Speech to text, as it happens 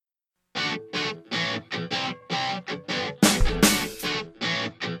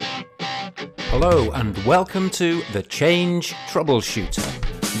Hello and welcome to the Change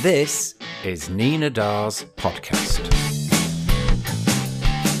Troubleshooter. This is Nina Dar's podcast.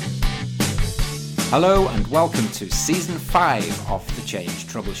 Hello and welcome to Season 5 of the Change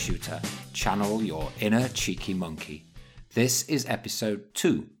Troubleshooter. Channel your inner cheeky monkey. This is Episode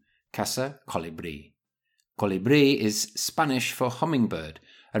 2, Casa Colibri. Colibri is Spanish for hummingbird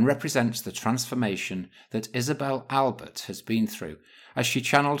and represents the transformation that Isabel Albert has been through as she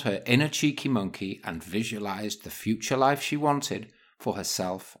channeled her inner cheeky monkey and visualized the future life she wanted for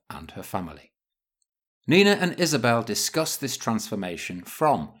herself and her family. Nina and Isabel discuss this transformation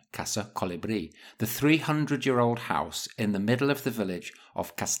from Casa Colibri, the 300-year-old house in the middle of the village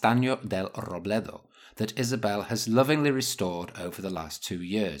of Castaño del Robledo that Isabel has lovingly restored over the last 2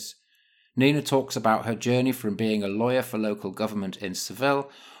 years. Nina talks about her journey from being a lawyer for local government in Seville,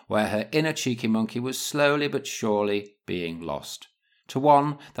 where her inner cheeky monkey was slowly but surely being lost, to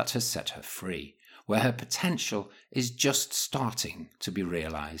one that has set her free, where her potential is just starting to be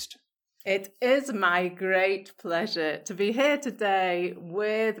realised. It is my great pleasure to be here today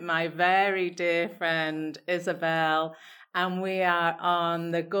with my very dear friend Isabel, and we are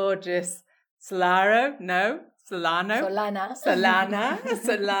on the gorgeous Solana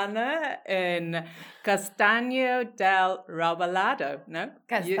in Castaño del Robledo.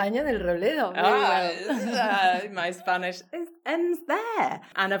 Castaño del Robledo. My Spanish ends there.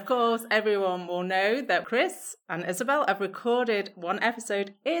 And of course, everyone will know that Chris and Isabel have recorded one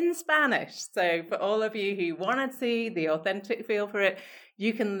episode in Spanish. So for all of you who want to see the authentic feel for it,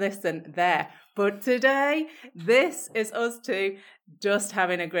 you can listen there. But today, this is us two just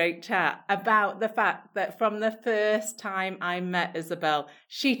having a great chat about the fact that from the first time I met Isabel,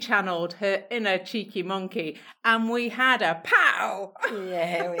 she channeled her inner cheeky monkey and we had a pow!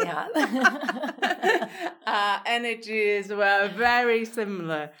 Yeah, we had. Our energies were very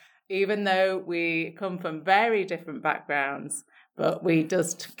similar, even though we come from very different backgrounds. But we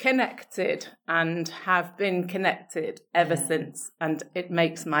just connected and have been connected ever since. And it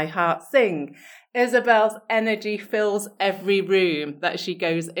makes my heart sing. Isabel's energy fills every room that she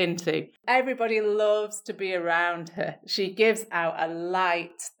goes into. Everybody loves to be around her. She gives out a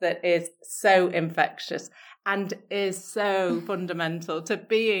light that is so infectious and is so fundamental to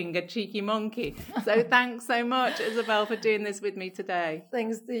being a cheeky monkey. So thanks so much, Isabel, for doing this with me today.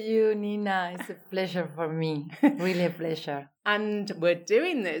 Thanks to you, Nina. It's a pleasure for me. Really a pleasure. And we're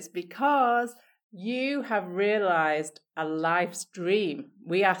doing this because you have realized a life's dream.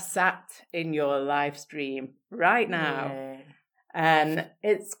 We are sat in your life's dream right now. Yeah. And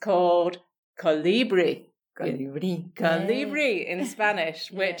it's called Colibri. Colibri In Spanish,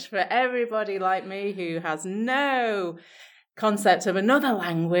 which for everybody like me who has no concept of another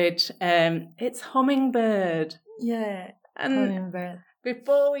language, it's hummingbird. Yeah, and hummingbird.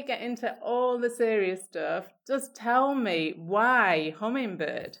 Before we get into all the serious stuff, just tell me why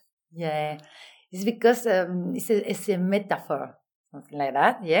hummingbird? Yeah, it's because it's a metaphor, something like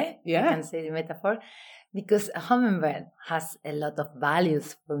that, yeah? Yeah. You can say the metaphor. Because a hummingbird has a lot of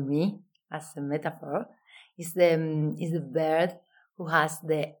values for me as a metaphor. Is the bird who has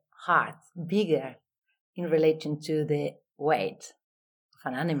the heart bigger in relation to the weight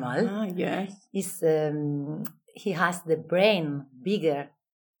of an animal. Yes. He has the brain bigger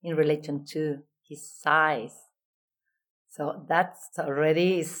in relation to his size. So that's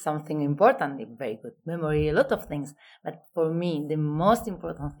already is something important, a very good memory, a lot of things. But for me, the most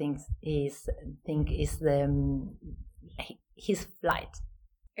important thing is his flight.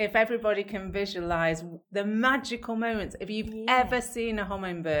 If everybody can visualize the magical moments, if you've ever seen a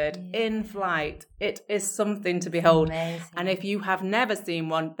hummingbird in flight, it is something to behold. Amazing. And if you have never seen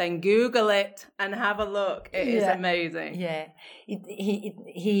one, then Google it and have a look. It is amazing. Yeah,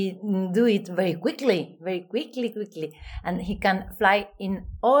 he do it very quickly, and he can fly in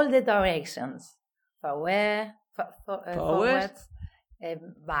all the directions, forwards,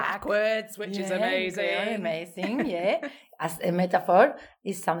 backwards, which is amazing. Very amazing, yeah. As a metaphor,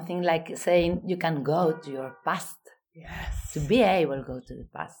 is something like saying you can go to your past. Yes. To be able to go to the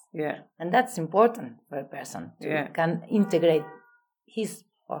past. Yeah. And that's important for a person to can integrate his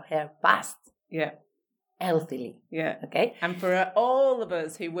or her past. Yeah. Healthily. Yeah. Okay. And for all of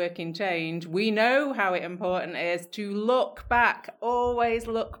us who work in change, we know how important it is to look back, always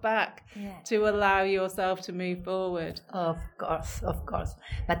look back to allow yourself to move forward. Of course.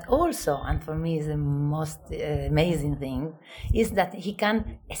 But also, and for me is the most amazing thing, is that he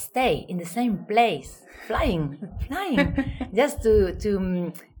can stay in the same place, flying, just to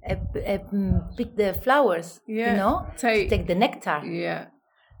pick the flowers, take the nectar. Yeah.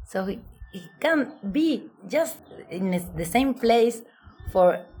 So he can be just in the same place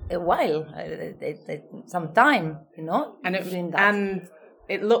for a while, some time, doing that. And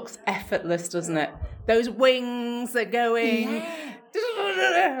it looks effortless, doesn't it? Those wings are going,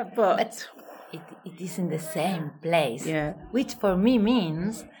 but it is in the same place, yeah. Which for me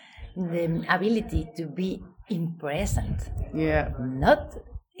means the ability to be in present, yeah, not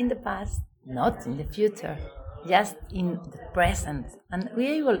in the past, not in the future, just in the present. And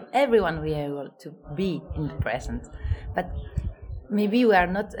everyone we are able to be in the present, but maybe we are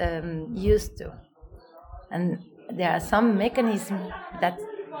not used to. And there are some mechanisms that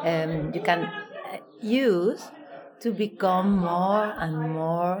you can use to become more and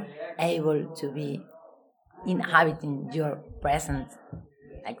more able to be inhabiting your present.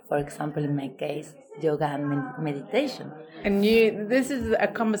 Like, for example, in my case, yoga and meditation. And this is a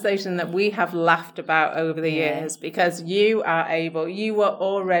conversation that we have laughed about over the years, because you were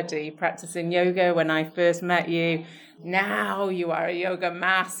already practicing yoga when I first met you. Now you are a yoga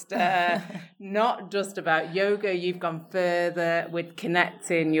master. Not just about yoga, you've gone further with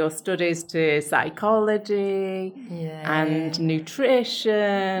connecting your studies to psychology and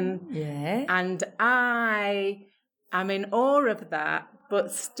nutrition. Yeah. And I am in awe of that,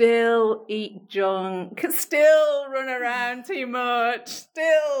 but still eat junk, still run around too much,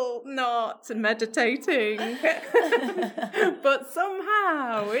 still not meditating. But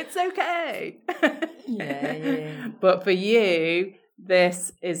somehow it's okay. Yeah. But for you,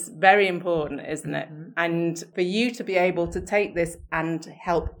 this is very important, isn't it? Mm-hmm. And for you to be able to take this and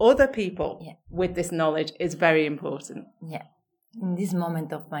help other people with this knowledge is very important. Yeah. In this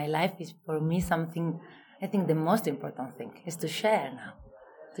moment of my life is for me something, I think the most important thing is to share now.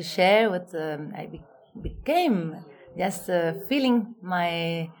 To share what I became, just feeling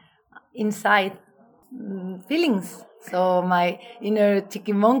my inside feelings. So my inner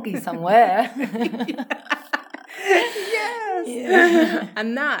cheeky monkey somewhere. Yes. Yeah.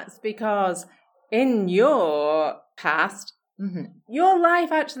 And that's because in your past, your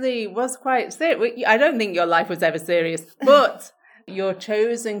life actually was quite serious. I don't think your life was ever serious, but your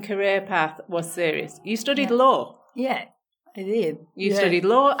chosen career path was serious. You studied law. Yeah, I did. You studied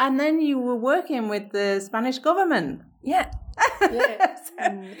law, and then you were working with the Spanish government. Yeah.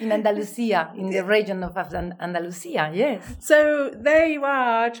 In Andalusia, in the region of Andalusia, yes. So there you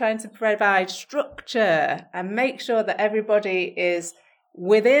are, trying to provide structure and make sure that everybody is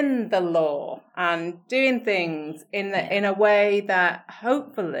within the law and doing things in a way that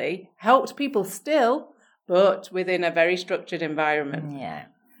hopefully helps people still, but within a very structured environment. Yeah.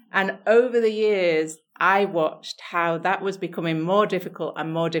 And over the years, I watched how that was becoming more difficult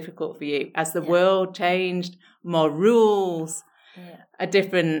and more difficult for you as the world changed, more rules, a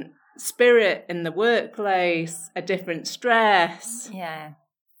different spirit in the workplace, a different stress. Yeah.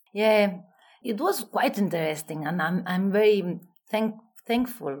 It was quite interesting, and I'm very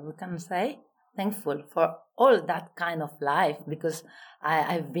thankful. We can say thankful for all that kind of life, because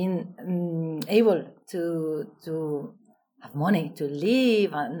I've been able to have money to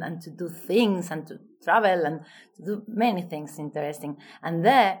live and to do things and to travel and to do many things interesting. And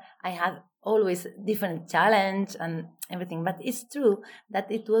there I had always different challenge and everything. But it's true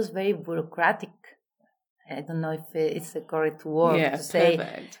that it was very bureaucratic. I don't know if it's the correct word to say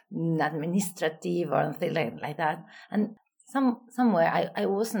administrative or something like that. And somewhere I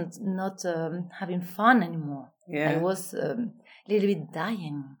wasn't not having fun anymore. Yeah. I was a little bit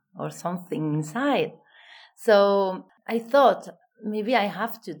dying or something inside. So I thought maybe I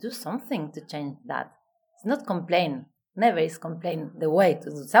have to do something to change that. It's not complain. Never is complain the way to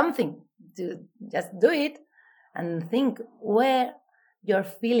do something. To just do it and think where your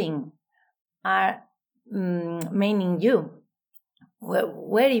feelings are meaning you.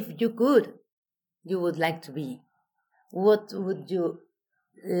 Where if you could, you would like to be. What would you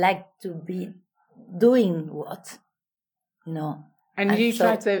like to be doing? What? And you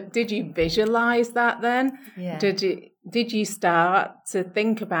tried to, did you visualize that then? Yeah. Did you start to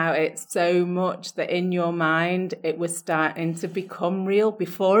think about it so much that in your mind it was starting to become real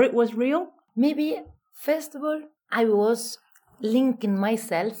before it was real? Maybe, first of all, I was linking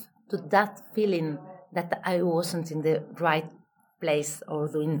myself to that feeling that I wasn't in the right place or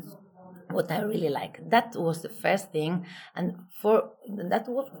doing what I really like. That was the first thing. And that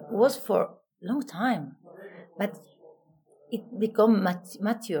was for a long time. But it became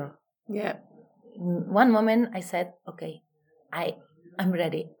mature. Yeah. In one moment I said, okay, I'm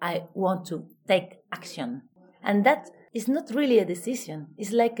ready. I want to take action. And that is not really a decision.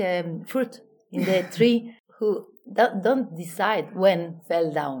 It's like a fruit in the tree who don't decide when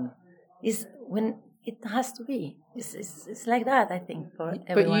fell down. It's when it has to be. It's like that, I think, for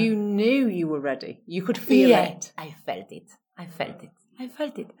everyone. But you knew you were ready. You could feel it. I felt it. I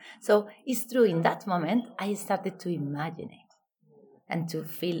felt it. So it's true, in that moment, I started to imagine it and to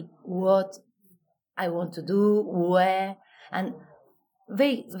feel what I want to do, where, and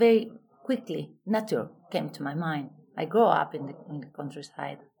very, very quickly, nature came to my mind. I grew up in the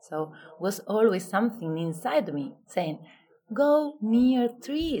countryside, so was always something inside me saying, go near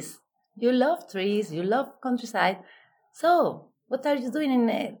trees. You love trees, you love countryside. So, what are you doing in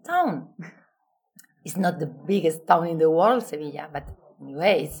a town? It's not the biggest town in the world, Seville, but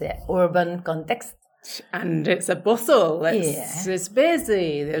anyway, it's an urban context. And it's a bustle. It's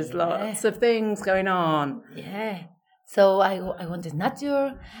busy. There's lots of things going on. Yeah. So I wanted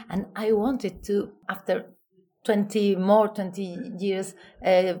nature, and I wanted to, after 20 years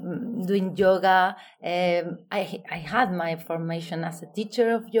doing yoga, I had my formation as a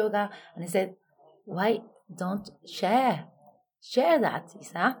teacher of yoga, and I said, why don't share that,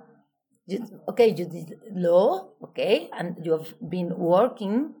 Isa? You did law, and you have been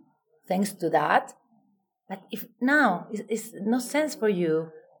working thanks to that. But if now it's no sense for you,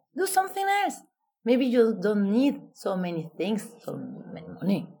 do something else. Maybe you don't need so many things, so many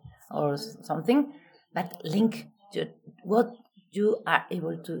money or something, but link to what you are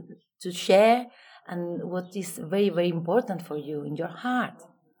able to share and what is very, very important for you in your heart.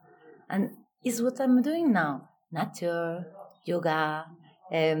 And it's what I'm doing now. Nature, yoga,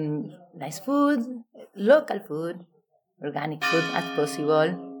 nice food, local food, organic food as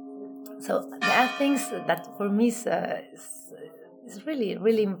possible. So there are things that for me is really,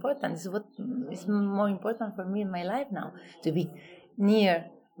 really important. It's what is more important for me in my life now, to be near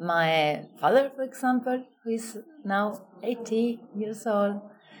my father, for example, who is now 80 years old,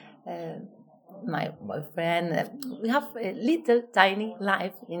 my boyfriend. We have a little tiny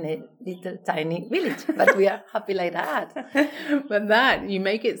life in a little tiny village, but we are happy like that. But that, you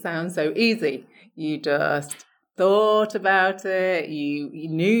make it sound so easy. You just thought about it, you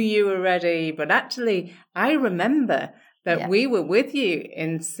knew you were ready, but actually I remember that we were with you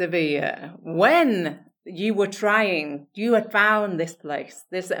in Seville when you were trying, you had found this place,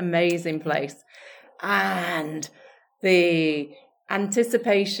 this amazing place, and the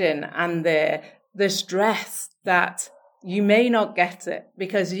anticipation and the stress that you may not get it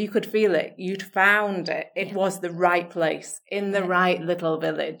because you could feel it. You'd found it. It was the right place in the right little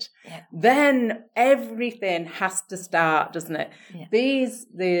village. Yeah. Then everything has to start, doesn't it?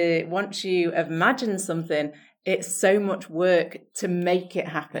 Yeah. Once you imagine something, it's so much work to make it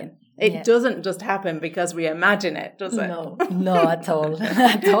happen. It doesn't just happen because we imagine it, does it? No, at all.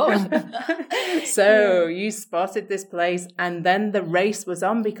 At all. So you spotted this place, and then the race was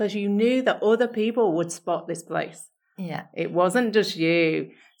on because you knew that other people would spot this place. Yeah. It wasn't just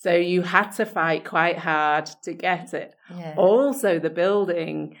you. So you had to fight quite hard to get it. Yeah. Also, the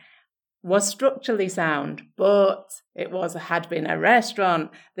building was structurally sound, but it had been a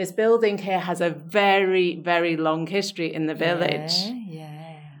restaurant. This building here has a very, very long history in the village. Yeah.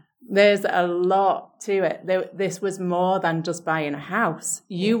 There's a lot to it. This was more than just buying a house.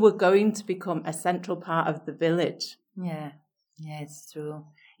 You were going to become a central part of the village. Yeah, it's true.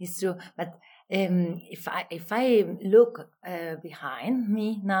 It's true. But if I look behind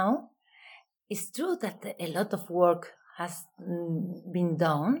me now, it's true that a lot of work has been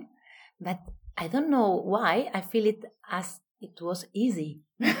done, but I don't know why I feel it as it was easy.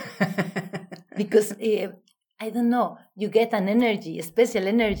 Because I don't know, you get an energy, a special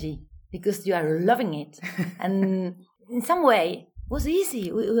energy, because you are loving it. And in some way, it was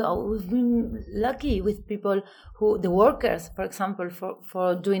easy. We've been lucky with people the workers, for example,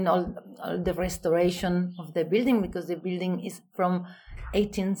 for doing all the restoration of the building, because the building is from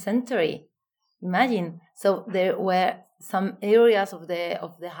 18th century. Imagine. So there were some areas of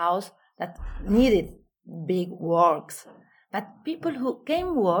the house that needed big works. But people who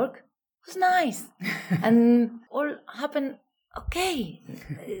came work, was nice, and all happened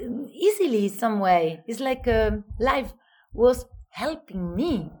easily some way. It's like life was helping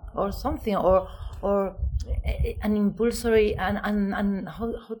me or something, or an impulsory and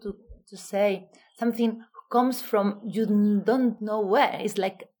how to say something comes from you don't know where. It's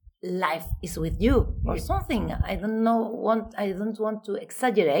like life is with you or something. I don't want to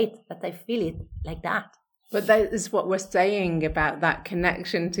exaggerate, but I feel it like that. But that is what we're saying about that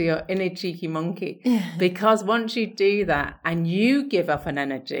connection to your inner cheeky monkey. Because once you do that and you give off an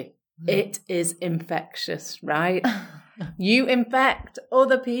energy, it is infectious, right? You infect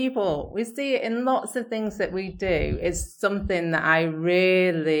other people. We see it in lots of things that we do. It's something that I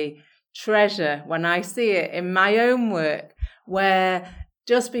really treasure when I see it in my own work, where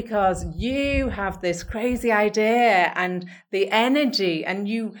just because you have this crazy idea and the energy, and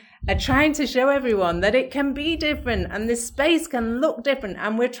you are trying to show everyone that it can be different and this space can look different,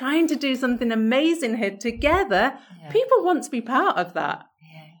 and we're trying to do something amazing here together. People want to be part of that.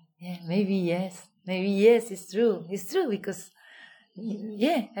 Maybe yes, it's true because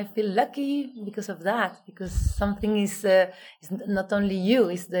I feel lucky because of that, because something is not only you,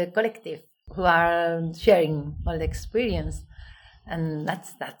 it's the collective who are sharing all the experience, and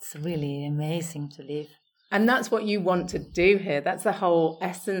that's really amazing to live. And that's what you want to do here. That's the whole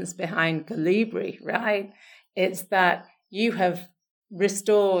essence behind Colibri, right? It's that you have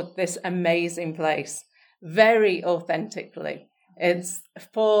restored this amazing place very authentically. It's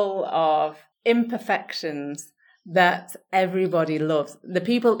full of imperfections that everybody loves. The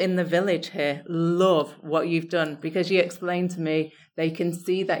people in the village here love what you've done, because you explained to me they can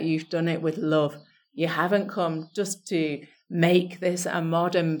see that you've done it with love. You haven't come just to make this a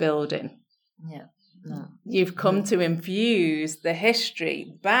modern building. No. You've come to infuse the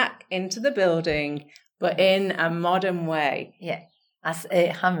history back into the building, but in a modern way. As a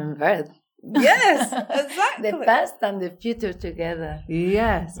hummingbird. Yes, exactly. The past and the future together.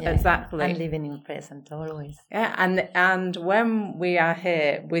 Yes, exactly. And living in present always. Yeah, and when we are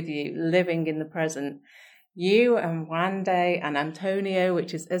here with you, living in the present, you and Wande and Antonio,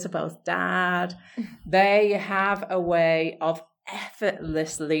 which is Isabel's dad, they have a way of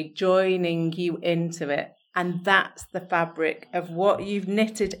effortlessly joining you into it. And that's the fabric of what you've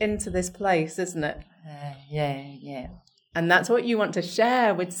knitted into this place, isn't it? Yeah. And that's what you want to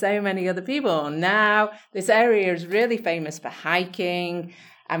share with so many other people. Now, this area is really famous for hiking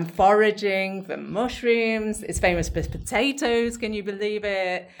and foraging for mushrooms. It's famous for potatoes. Can you believe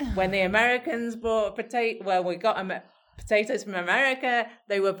it? When the Americans brought we got potatoes from America,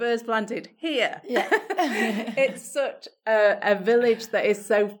 they were first planted here. It's such a village that is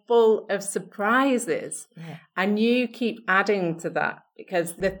so full of surprises. And you keep adding to that,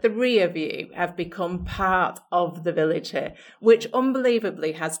 because the three of you have become part of the village here, which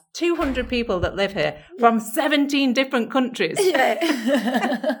unbelievably has 200 people that live here from 17 different countries.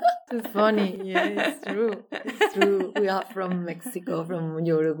 It's funny. It's true. We are from Mexico, from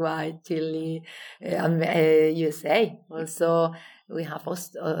Uruguay, Chile, and USA. Also, we have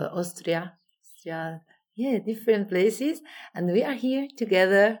Austria, different places, and we are here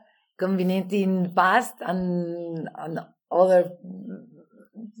together, combining past and other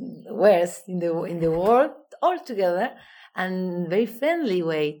ways in the world all together, and very friendly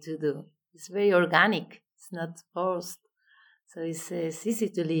way to do. It's very organic. It's not forced, so it's easy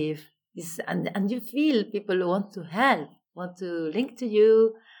to live. And you feel people want to help, want to link to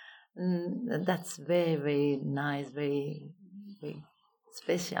you. And that's very, very nice, very, very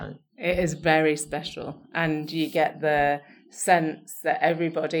special. It is very special, and you get the sense that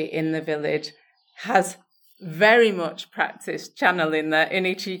everybody in the village has very much practiced channeling their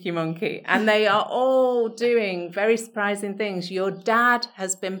inner cheeky monkey, and they are all doing very surprising things. Your dad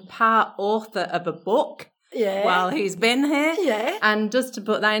has been part author of a book while he's been here. And just to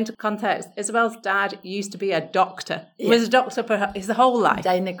put that into context, Isabel's dad used to be a doctor. He was a doctor for his whole life.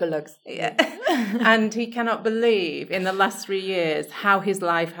 Gynecologs. And he cannot believe in the last 3 years how his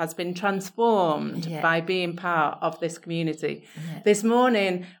life has been transformed by being part of this community. This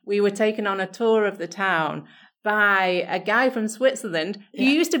morning, we were taken on a tour of the town by a guy from Switzerland who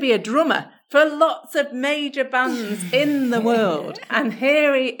used to be a drummer for lots of major bands in the world. And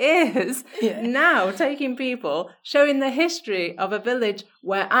here he is now taking people, showing the history of a village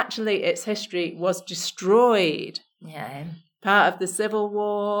where actually its history was destroyed. Part of the Civil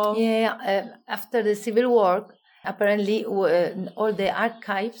War. After the Civil War, apparently all the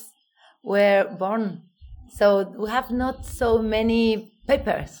archives were burned. So we have not so many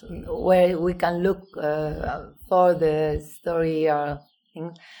papers where we can look for the story or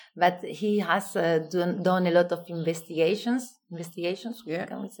things. But he has done a lot of investigations,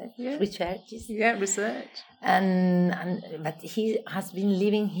 can we say? Researches. Research. But he has been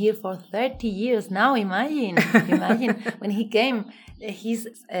living here for 30 years now. Imagine when he came, his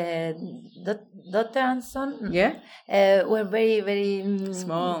daughter and son were very, very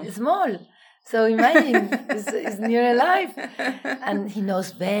small. So imagine, he's near alive, and he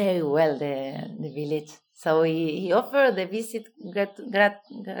knows very well the village. So he offered the visit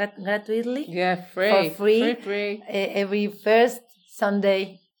gratuitously. Free. For free. Every first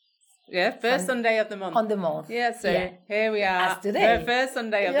Sunday. First Sunday of the month. On the month. Here we are. As today. The first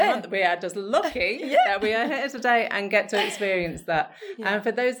Sunday of the month. We are just lucky that we are here today and get to experience that. And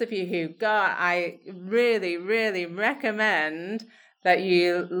for those of you who I really, really recommend that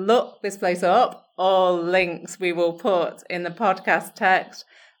you look this place up all links we will put in the podcast text,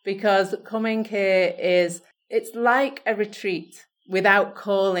 because coming here it's like a retreat without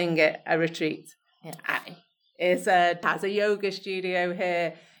calling it a retreat. Yeah. It has a yoga studio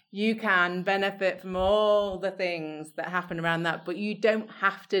here. You can benefit from all the things that happen around that, but you don't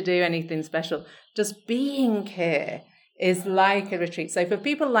have to do anything special. Just being here is like a retreat. So for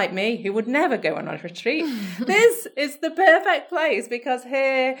people like me who would never go on a retreat, this is the perfect place, because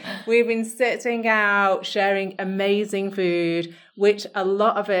here we've been sitting out, sharing amazing food, which a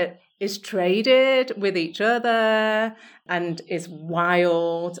lot of it is traded with each other and is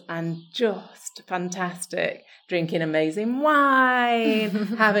wild and just fantastic. Drinking amazing wine,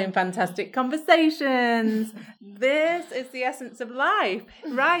 having fantastic conversations. This is the essence of life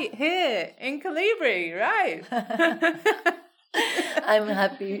right here in Colibri, right? I'm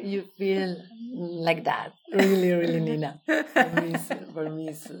happy you feel like that. Really, really, Nina. For me,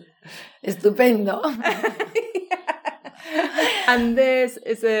 it's estupendo. And this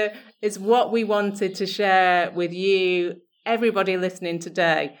is what we wanted to share with you, everybody listening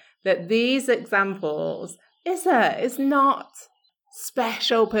today, that these examples, Isa is not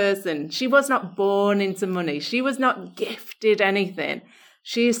special person. She was not born into money. She was not gifted anything.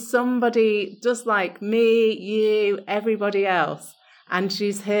 She is somebody just like me, you, everybody else. And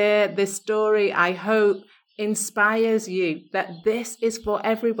she's here. This story, I hope, inspires you that this is for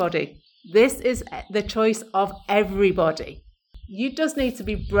everybody. This is the choice of everybody. You just need to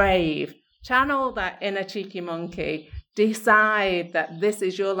be brave. Channel that inner cheeky monkey. Decide that this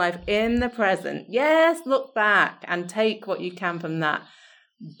is your life in the present. Yes, look back and take what you can from that.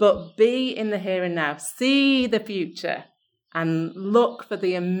 But be in the here and now. See the future and look for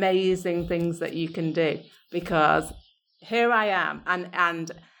the amazing things that you can do. Because here I am.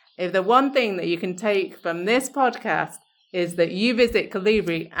 And if the one thing that you can take from this podcast is that you visit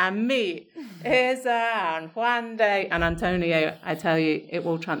Colibri and meet Isa and Juan de and Antonio, I tell you, it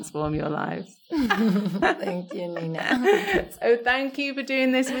will transform your lives. Thank you, Nina. So thank you for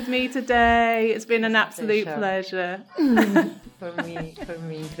doing this with me today. It's been an absolute pleasure. For me,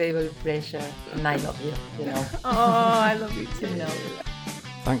 incredible pleasure. And I love you, you know. Oh, I love you too.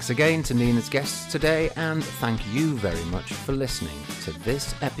 Thanks again to Nina's guests today, and thank you very much for listening to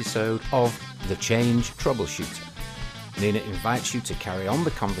this episode of The Change Troubleshooter. Nina invites you to carry on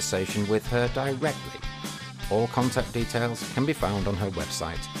the conversation with her directly. All contact details can be found on her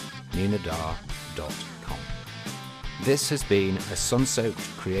website, ninadar.com. This has been a Sun-Soaked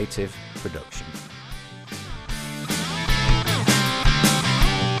Creative production.